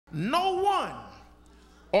no one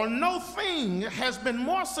or no thing has been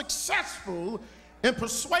more successful in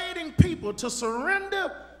persuading people to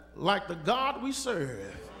surrender like the God we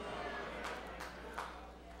serve.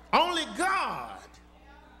 Only God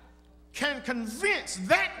can convince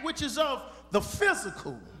that which is of the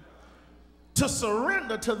physical to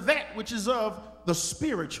surrender to that which is of the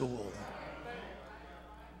spiritual.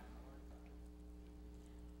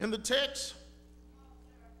 In the text,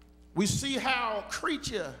 we see how a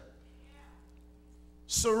creature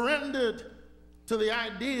surrendered to the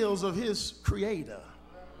ideals of his creator.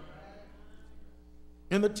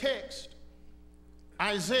 In the text,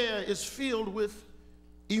 Isaiah is filled with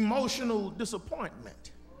emotional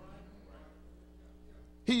disappointment.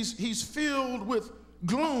 He's filled with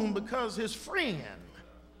gloom because his friend,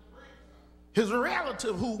 his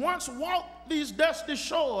relative who once walked these dusty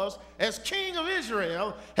shores as king of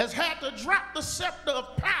Israel, has had to drop the scepter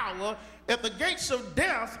of power at the gates of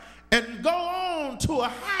death and go on to a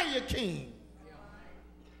higher king,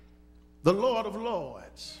 the Lord of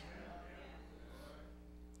Lords.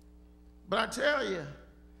 But I tell you,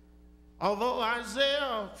 although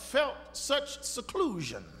Isaiah felt such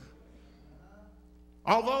seclusion,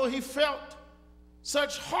 although he felt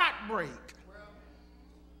such heartbreak,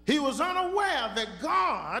 he was unaware that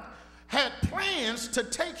God had plans to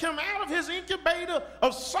take him out of his incubator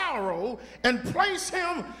of sorrow and place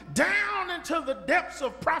him down into the depths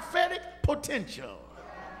of prophetic potential.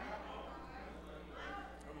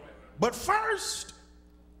 But first,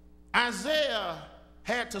 Isaiah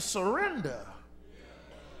had to surrender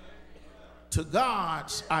to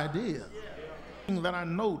God's idea. The thing that I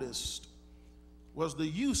noticed was the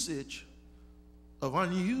usage of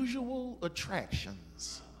unusual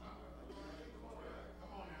attractions.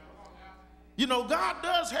 You know, God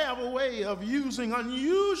does have a way of using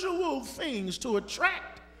unusual things to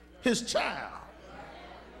attract his child.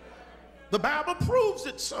 The Bible proves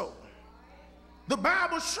it so. The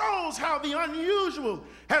Bible shows how the unusual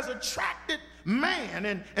has attracted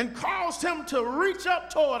man and caused him to reach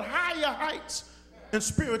up toward higher heights in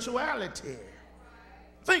spirituality.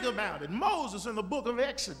 Think about it. Moses in the book of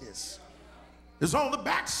Exodus is on the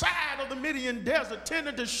backside of the Midian desert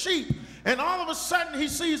tending to sheep, and all of a sudden he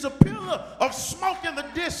sees a pillar of smoke in the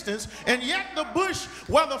distance, and yet the bush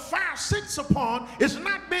where the fire sits upon is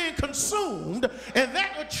not being consumed, and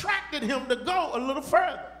that attracted him to go a little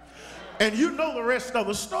further. And you know the rest of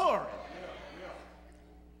the story.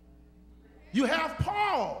 You have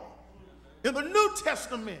Paul in the New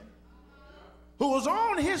Testament who was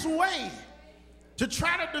on his way to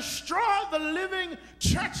try to destroy the living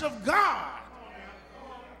church of God.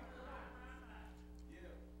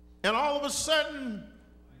 And all of a sudden,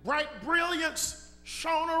 bright brilliance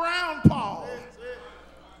shone around Paul,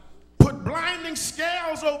 put blinding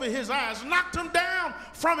scales over his eyes, knocked him down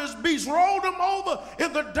from his beast, rolled him over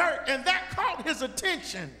in the dirt, and that caught his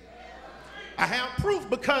attention. I have proof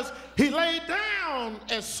because he laid down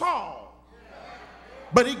as Saul,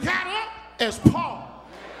 but he got up as Paul.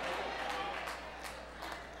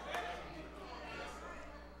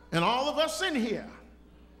 And all of us in here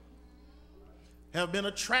have been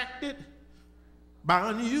attracted by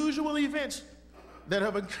unusual events that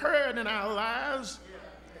have occurred in our lives,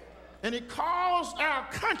 and it caused our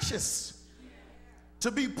conscience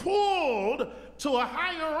to be pulled to a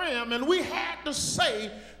higher realm, and we had to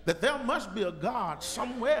say that there must be a God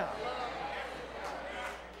somewhere.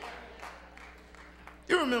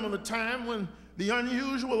 You remember the time when the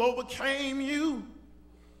unusual overcame you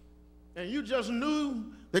and you just knew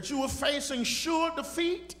that you were facing sure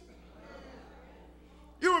defeat?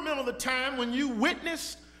 You remember the time when you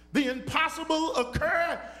witnessed the impossible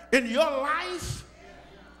occur in your life,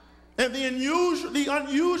 and the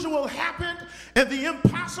unusual happened, and the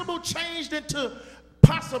impossible changed into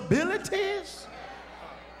possibilities?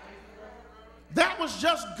 That was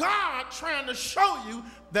just God trying to show you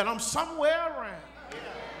that I'm somewhere around.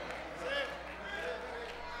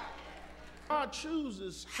 God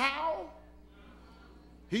chooses how,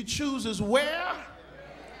 he chooses where,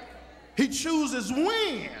 he chooses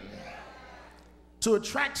when to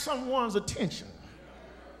attract someone's attention.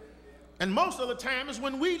 And most of the time is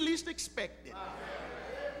when we least expect it.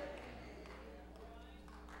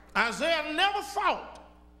 Isaiah never thought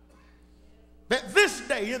that this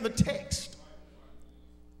day in the text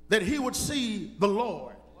that he would see the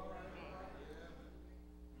Lord.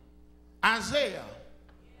 Isaiah,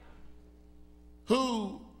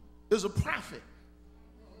 who is a prophet,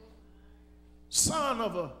 son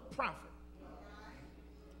of a prophet,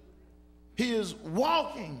 he is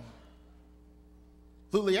walking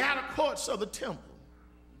through the outer courts of the temple,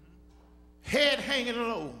 head hanging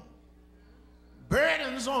low,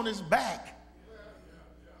 burdens on his back.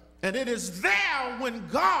 And it is there when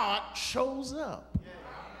God shows up.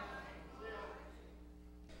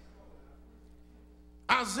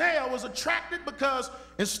 Isaiah was attracted because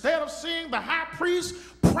instead of seeing the high priest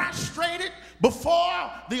prostrated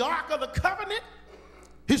before the Ark of the Covenant,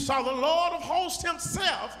 he saw the Lord of hosts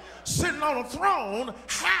himself sitting on a throne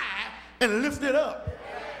high and lifted up,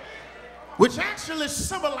 which actually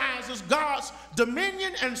symbolizes God's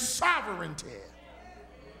dominion and sovereignty.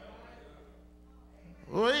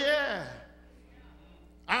 Oh, yeah.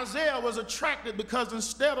 Isaiah was attracted because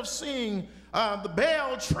instead of seeing the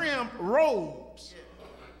Baal-trimmed robes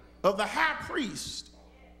of the high priest,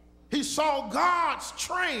 he saw God's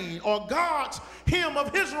train or God's hem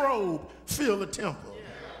of his robe fill the temple.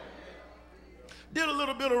 Did a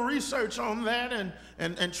little bit of research on that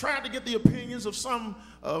and tried to get the opinions of some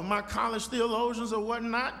of my college theologians or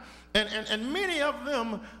whatnot. And many of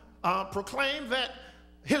them proclaim that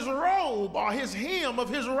his robe or his hem of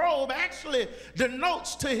his robe actually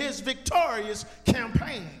denotes to his victorious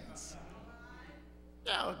campaigns.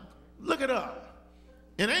 Now, look it up.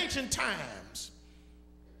 In ancient times,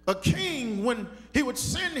 a king, when he would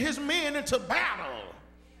send his men into battle,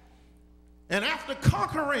 and after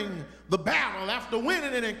conquering the battle, after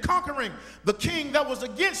winning it and conquering the king that was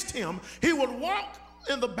against him, he would walk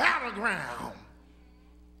in the battleground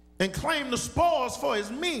and claim the spoils for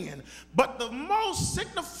his men. But the most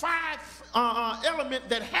signified element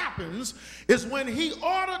that happens is when he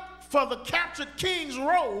ordered for the captured king's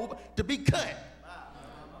robe to be cut.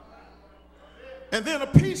 And then a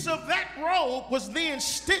piece of that robe was then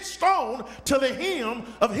stitched on to the hem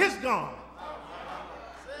of his garment.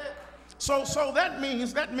 So that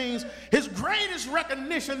means his greatest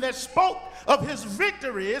recognition that spoke of his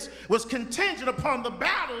victories was contingent upon the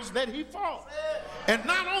battles that he fought. And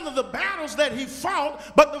not only the battles that he fought,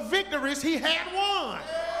 but the victories he had won.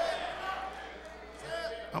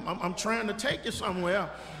 I'm trying to take you somewhere.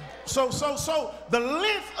 So the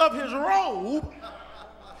length of his robe,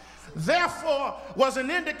 therefore, was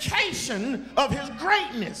an indication of his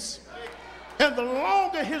greatness. And the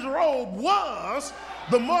longer his robe was,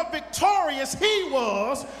 the more victorious he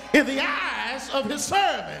was in the eyes of his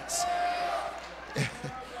servants.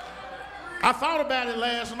 I thought about it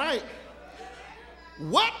last night.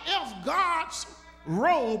 What if God's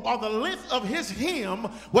robe or the length of his hem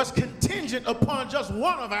was contingent upon just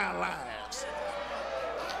one of our lives?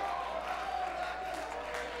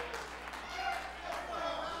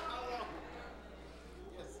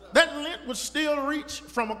 That length would still reach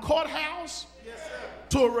from a courthouse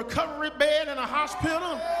to a recovery bed in a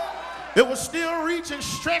hospital. It would still reach and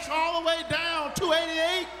stretch all the way down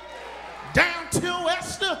 288, down till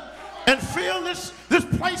Wester, and fill this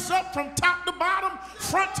place up from top to bottom,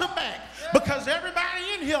 front to back. Because everybody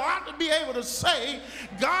in here ought to be able to say,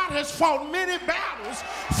 God has fought many battles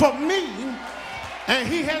for me, and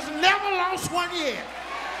he has never lost one yet.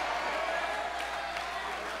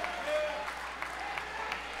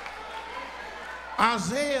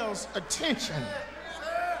 Isaiah's attention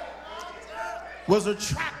was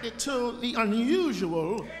attracted to the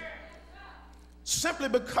unusual simply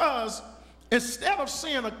because instead of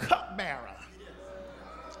seeing a cupbearer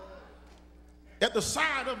at the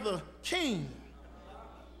side of the king,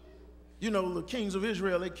 you know, the kings of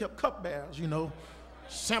Israel, they kept cupbearers, you know,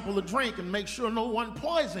 sample the drink and make sure no one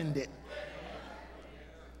poisoned it.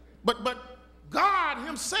 But God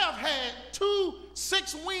himself had two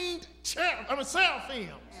six-winged seraphims,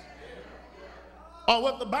 or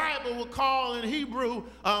what the Bible would call in Hebrew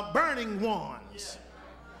burning ones.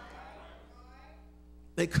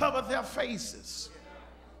 They covered their faces,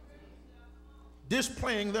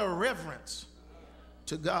 displaying their reverence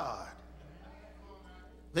to God.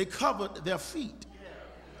 They covered their feet,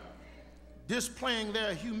 displaying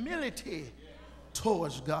their humility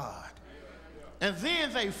towards God. And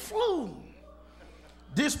then they flew,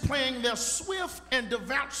 displaying their swift and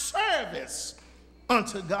devout service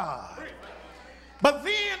unto God. But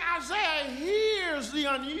then Isaiah hears the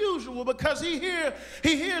unusual because he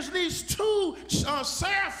hears these two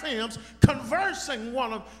seraphims conversing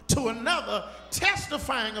one to another,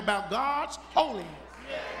 testifying about God's holiness.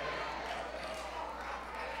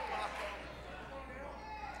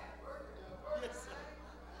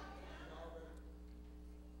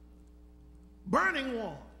 Burning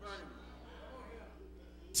one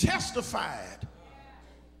testified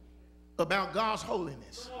about God's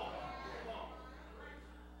holiness.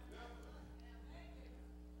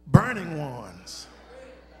 Burning ones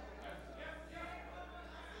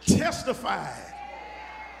testified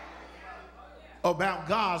about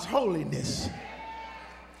God's holiness.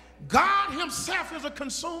 God himself is a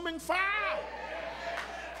consuming fire.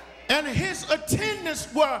 And his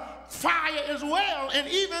attendants were fire as well, and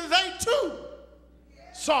even they too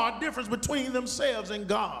saw a difference between themselves and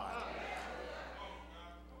God.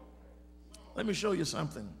 Let me show you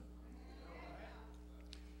something.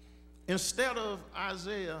 Instead of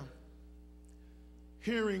Isaiah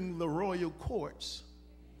hearing the royal courts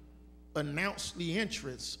announce the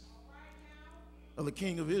entrance of the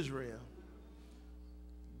king of Israel,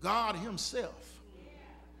 God himself,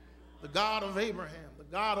 the God of Abraham, the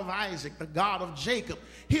God of Isaac, the God of Jacob,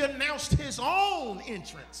 he announced his own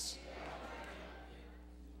entrance.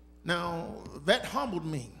 Now, that humbled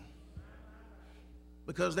me,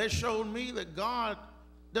 because that showed me that God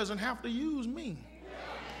doesn't have to use me.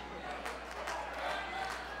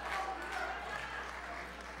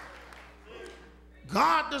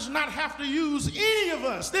 God does not have to use any of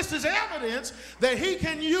us. This is evidence that he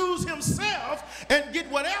can use himself and get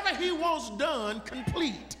whatever he wants done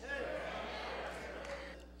complete.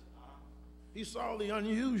 He saw the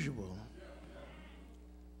unusual.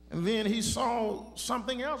 And then he saw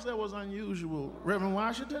something else that was unusual, Reverend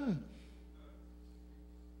Washington.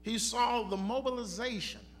 He saw the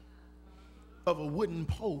mobilization of a wooden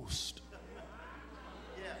post.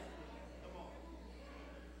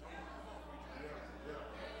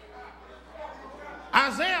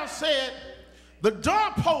 Isaiah said the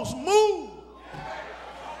doorpost moved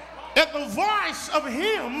at the voice of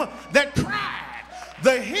him that cried.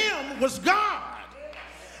 The him was God.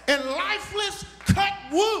 And lifeless cut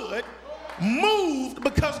wood moved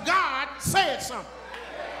because God said something.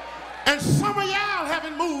 And some of y'all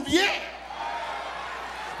haven't moved yet.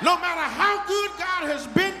 No matter how good God has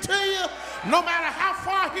been to you, no matter how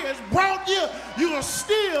far he has brought you, you are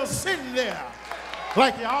still sitting there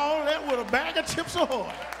like you're all that with a bag of Chips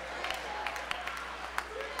Ahoy.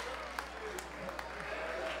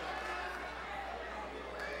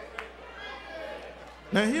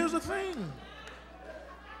 Now here's the thing.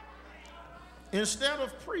 Instead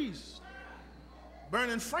of priests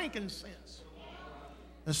burning frankincense,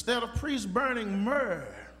 instead of priests burning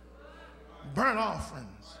myrrh, burnt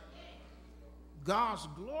offerings, God's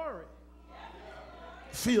glory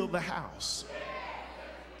filled the house.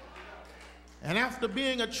 And after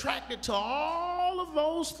being attracted to all of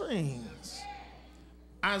those things,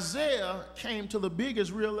 Isaiah came to the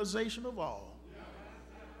biggest realization of all.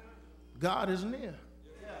 God is near.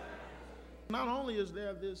 Not only is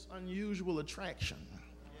there this unusual attraction,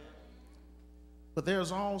 but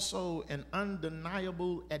there's also an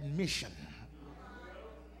undeniable admission.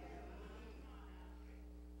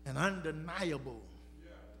 An undeniable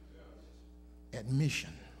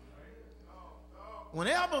admission.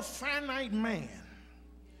 Whenever finite man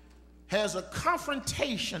has a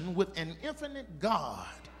confrontation with an infinite God,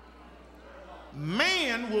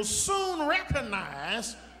 man will soon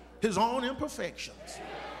recognize his own imperfections.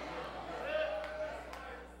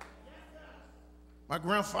 My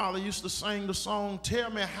grandfather used to sing the song, "Tell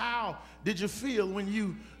me, how did you feel when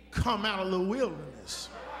you come out of the wilderness?"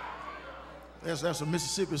 That's a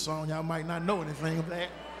Mississippi song. Y'all might not know anything of that.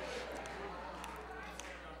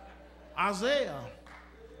 Isaiah,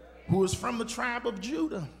 who is from the tribe of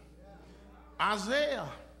Judah. Isaiah,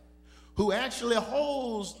 who actually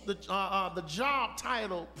holds the job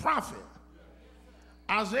title prophet.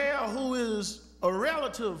 Isaiah, who is a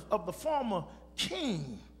relative of the former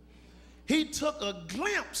king. He took a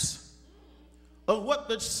glimpse of what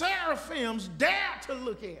the seraphims dared to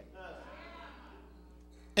look at.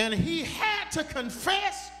 And he had to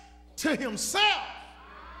confess to himself.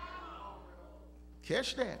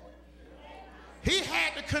 Catch that. He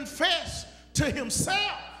had to confess to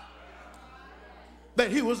himself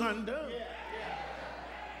that he was undone.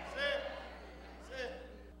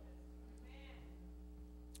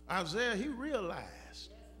 Isaiah, he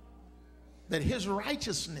realized that his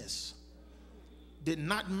righteousness did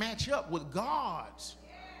not match up with God's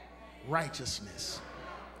righteousness.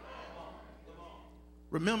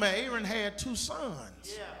 Remember, Aaron had 2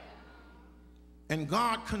 sons, and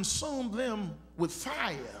God consumed them with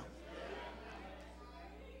fire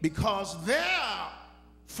because their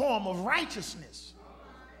form of righteousness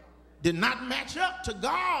did not match up to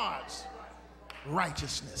God's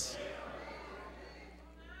righteousness.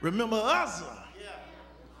 Remember Uzzah.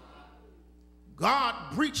 God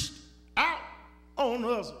breached out on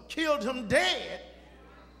Uzzah, killed him dead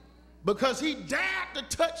because he dared to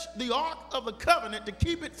touch the Ark of the Covenant to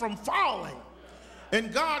keep it from falling.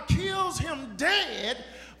 And God kills him dead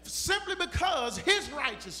simply because his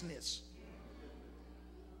righteousness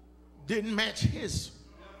didn't match his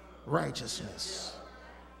righteousness.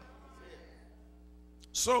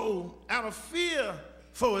 So, out of fear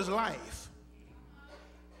for his life,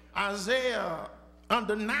 Isaiah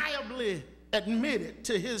undeniably admitted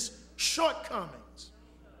to his shortcomings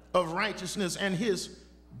of righteousness and his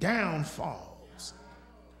downfalls.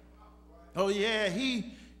 Oh yeah,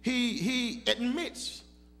 he admits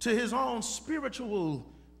to his own spiritual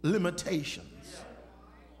limitations.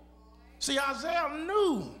 See, Isaiah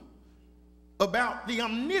knew about the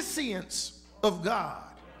omniscience of God.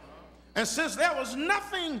 And since there was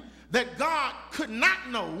nothing that God could not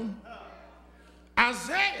know,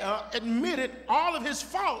 Isaiah admitted all of his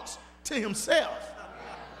faults to himself.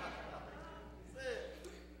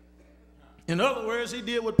 In other words, he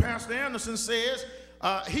did what Pastor Anderson says.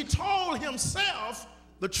 He told himself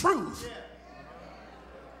the truth.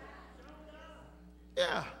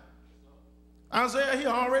 Yeah. Isaiah, he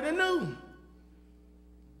already knew.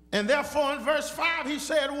 And therefore in verse 5 he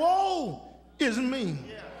said, woe is me,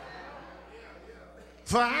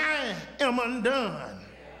 for I am undone.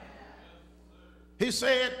 He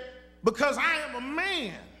said, because I am a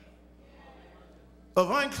man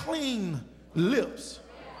of unclean lips,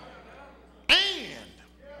 and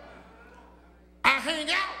I hang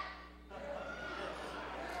out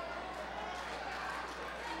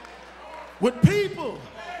with people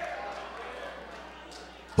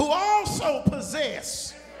who also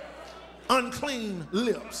possess unclean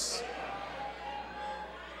lips.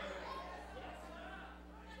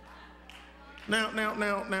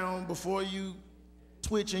 Now, before you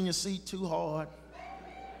twitch in your seat too hard,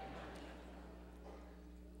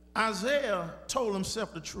 Isaiah told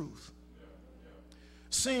himself the truth.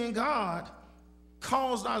 Seeing God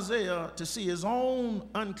caused Isaiah to see his own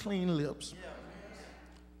unclean lips.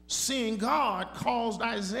 Seeing God caused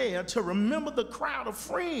Isaiah to remember the crowd of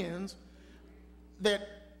friends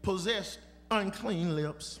that possessed unclean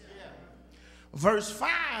lips. Verse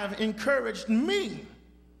 5 encouraged me,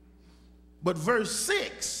 but verse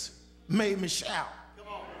 6 made me shout.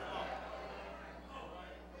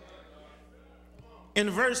 In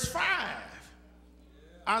verse 5,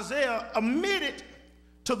 Isaiah admitted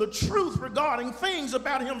to the truth regarding things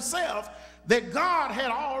about himself that God had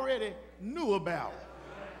already knew about.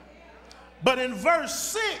 But in verse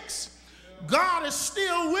 6, God is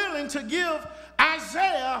still willing to give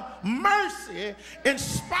Isaiah mercy in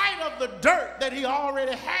spite of the dirt that he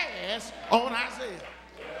already has on Isaiah.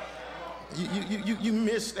 You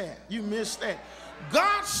missed that. You missed that.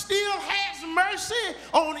 God still has mercy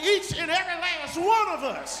on each and every last one of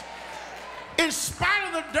us, in spite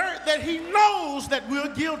of the dirt that he knows that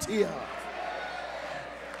we're guilty of.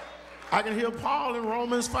 I can hear Paul in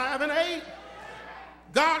Romans 5 and 8.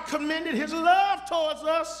 God commended his love towards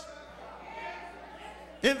us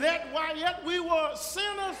in that while yet we were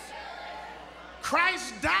sinners,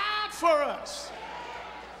 Christ died for us.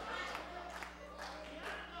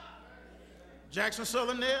 Jackson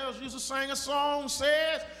Southern Nails used to sing a song,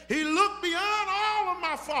 says, he looked beyond all of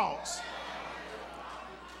my faults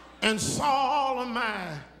and saw all of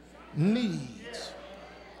my needs.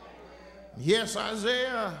 Yes,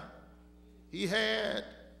 Isaiah, he had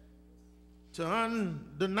to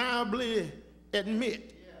undeniably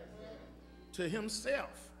admit to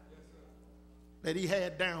himself that he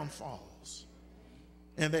had downfalls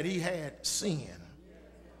and that he had sin.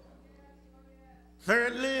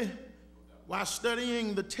 Thirdly, while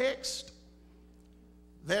studying the text,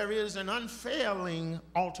 there is an unfailing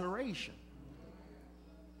alteration.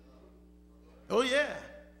 Oh yeah.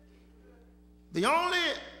 The only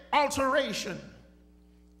alteration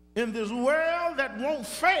in this world that won't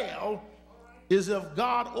fail is if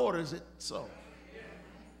God orders it so.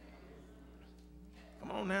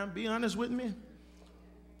 Come on now, be honest with me.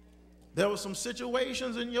 There were some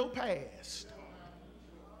situations in your past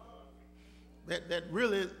that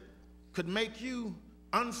really could make you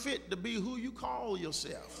unfit to be who you call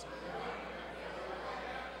yourself.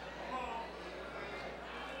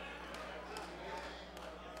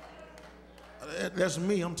 That's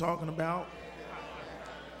me I'm talking about.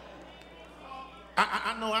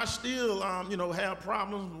 I know I still, have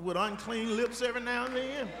problems with unclean lips every now and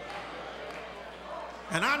then.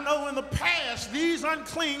 And I know in the past, these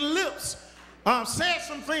unclean lips said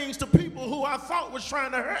some things to people who I thought was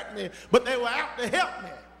trying to hurt me, but they were out to help me.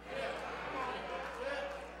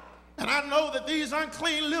 And I know that these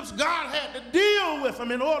unclean lips, God had to deal with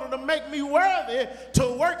them in order to make me worthy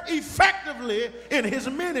to work effectively in his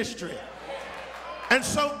ministry. And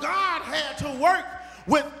so God had to work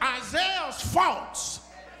with Isaiah's faults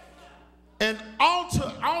and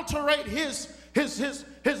alterate his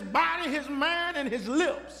body, his mind, and his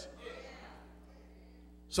lips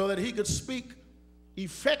so that he could speak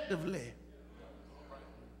effectively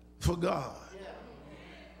for God.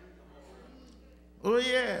 Oh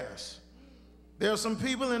yes, There are some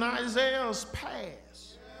people in Isaiah's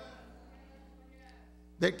past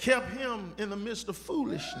that kept him in the midst of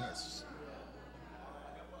foolishness.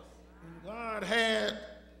 And God had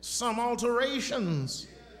some alterations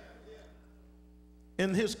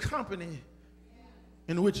in his company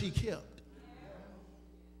in which he kept.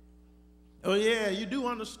 Oh yeah, you do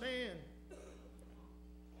understand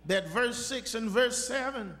that verse 6 and verse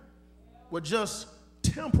 7 were just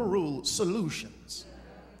temporal solutions,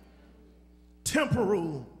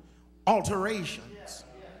 temporal alterations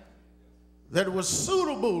that was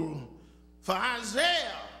suitable for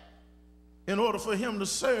Isaiah in order for him to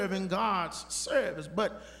serve in God's service.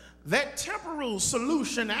 But that temporal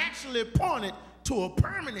solution actually pointed to a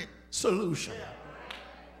permanent solution.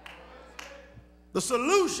 The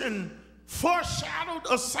solution foreshadowed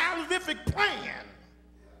a salvific plan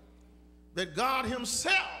that God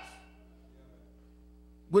himself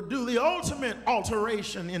would do the ultimate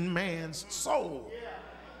alteration in man's soul.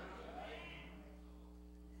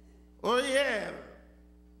 Oh yeah,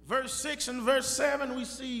 verse 6 and verse 7 we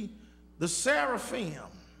see the seraphim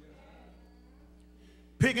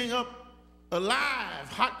picking up a live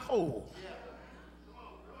hot coal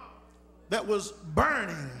that was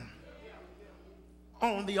burning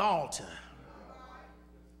on the altar,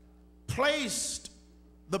 placed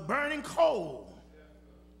the burning coal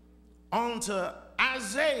onto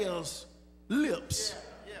Isaiah's lips.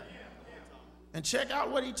 And check out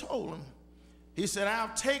what he told him. He said,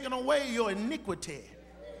 I've taken away your iniquity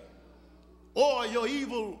or your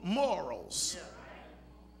evil morals,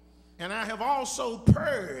 and I have also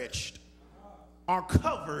purged or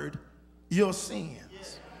covered your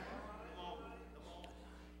sins.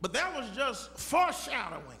 But that was just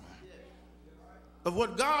foreshadowing of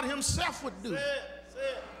what God himself would do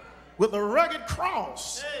with a rugged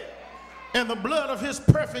cross and the blood of his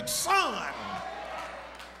perfect son.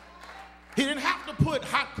 He didn't have to put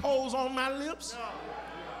hot coals on my lips.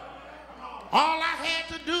 All I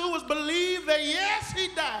had to do was believe that yes, he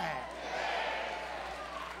died.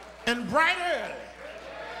 And bright early,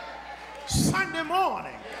 Sunday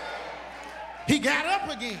morning, he got up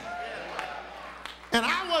again. And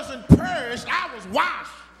I wasn't purged, I was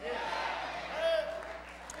washed.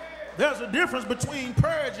 There's a difference between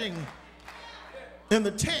purging in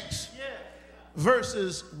the text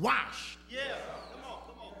versus washed.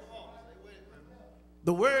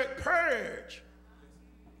 The word purge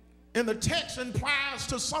in the text implies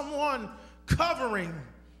to someone covering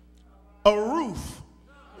a roof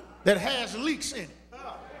that has leaks in it.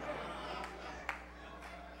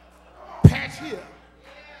 Patch here,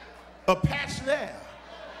 a patch there,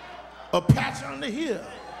 a patch under here.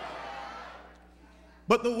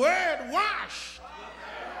 But the word wash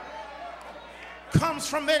comes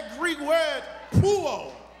from that Greek word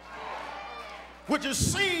puo, which is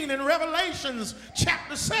seen in Revelations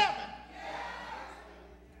chapter 7.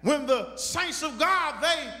 When the saints of God,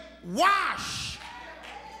 they wash,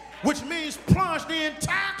 which means plunge the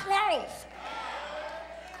entire cloth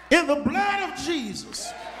in the blood of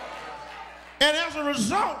Jesus. And as a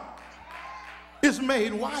result, it's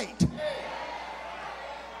made white.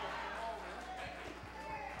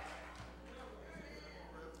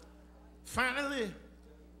 Finally,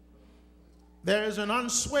 there is an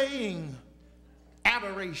unswaying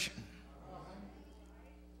adoration.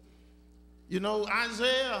 You know,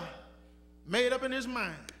 Isaiah made up in his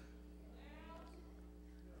mind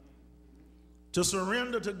to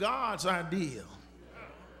surrender to God's ideal.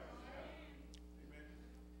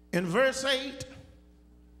 In verse 8,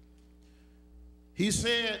 he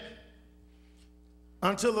said,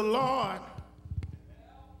 unto the Lord,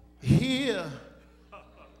 here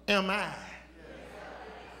am I.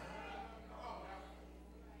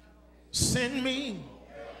 Send me,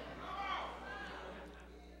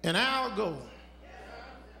 and I'll go.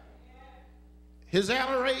 His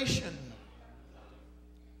adoration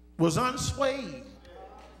was unswayed.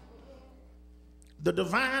 The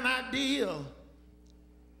divine ideal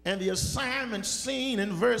and the assignment seen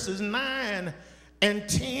in verses 9 and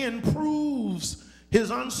 10 proves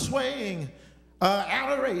his unswaying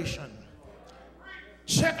adoration.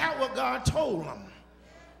 Check out what God told him.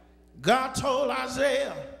 God told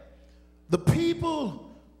Isaiah, the people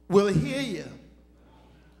will hear you,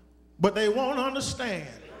 but they won't understand.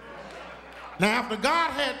 Now, after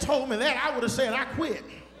God had told me that, I would have said, I quit.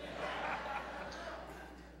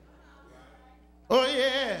 Oh,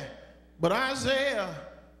 yeah. But Isaiah,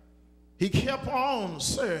 he kept on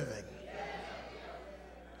serving.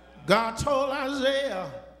 God told Isaiah,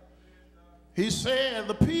 he said,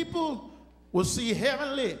 the people will see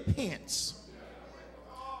heavenly hints,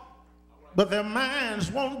 but their minds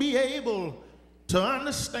won't be able to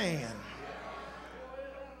understand.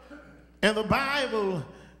 And the Bible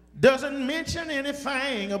doesn't mention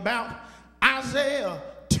anything about Isaiah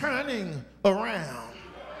turning around.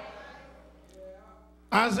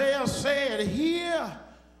 Isaiah said, "Here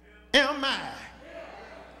am I.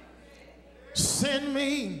 Send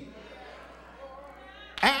me.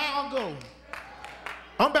 I'll go."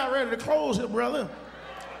 I'm about ready to close it, brother.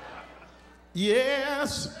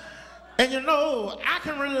 Yes. And you know, I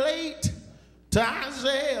can relate to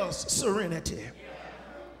Isaiah's serenity.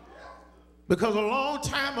 Because a long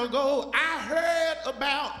time ago, I heard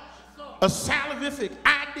about a salvific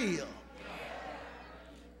ideal.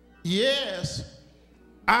 Yes,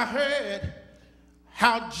 I heard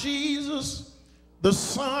how Jesus, the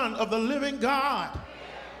Son of the living God,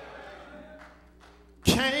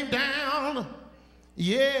 came down,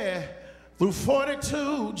 through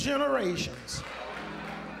 42 generations.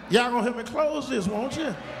 Y'all gonna help me close this, won't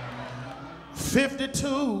you?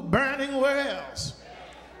 52 burning wells.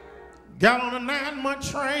 Got on a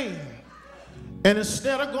 9-month train, and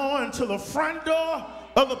instead of going to the front door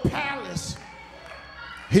of the palace,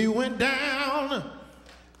 he went down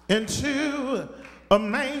into a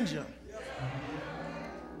manger.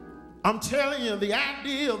 I'm telling you, the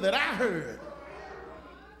idea that I heard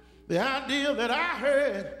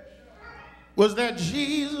was that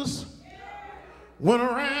Jesus went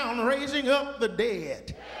around raising up the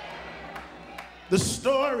dead. The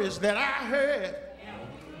stories that I heard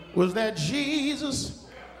was that Jesus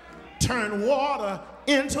turned water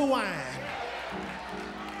into wine.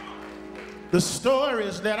 The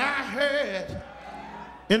stories that I heard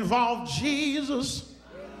involved Jesus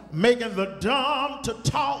making the dumb to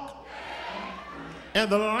talk and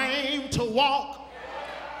the lame to walk.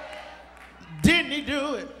 Didn't he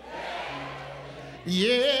do it?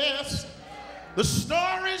 Yes. The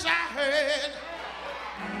stories I heard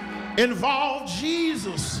involved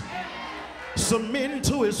Jesus submitting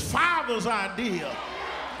to his Father's idea.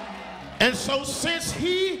 And so since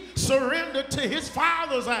he surrendered to his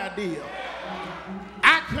Father's idea,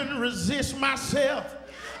 I couldn't resist myself.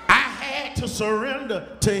 I had to surrender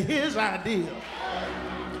to his idea.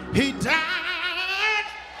 He died.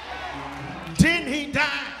 Didn't he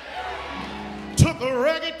die? Took a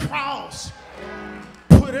rugged cross,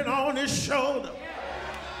 put it on his shoulder,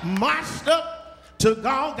 marched up to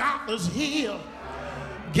Golgotha's hill,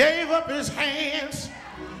 gave up his hands,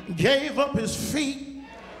 gave up his feet,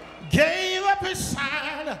 gave up his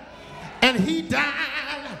side, and he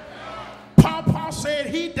died. Paul said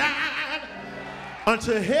he died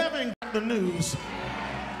until heaven got the news.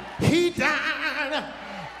 He died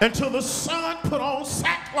until the sun put on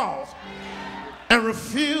sackcloth and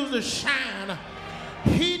refused to shine.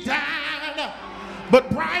 He died, but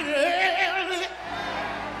bright early,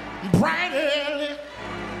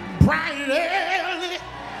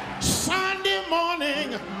 Sunday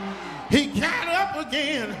morning, he got up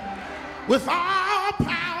again with all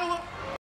power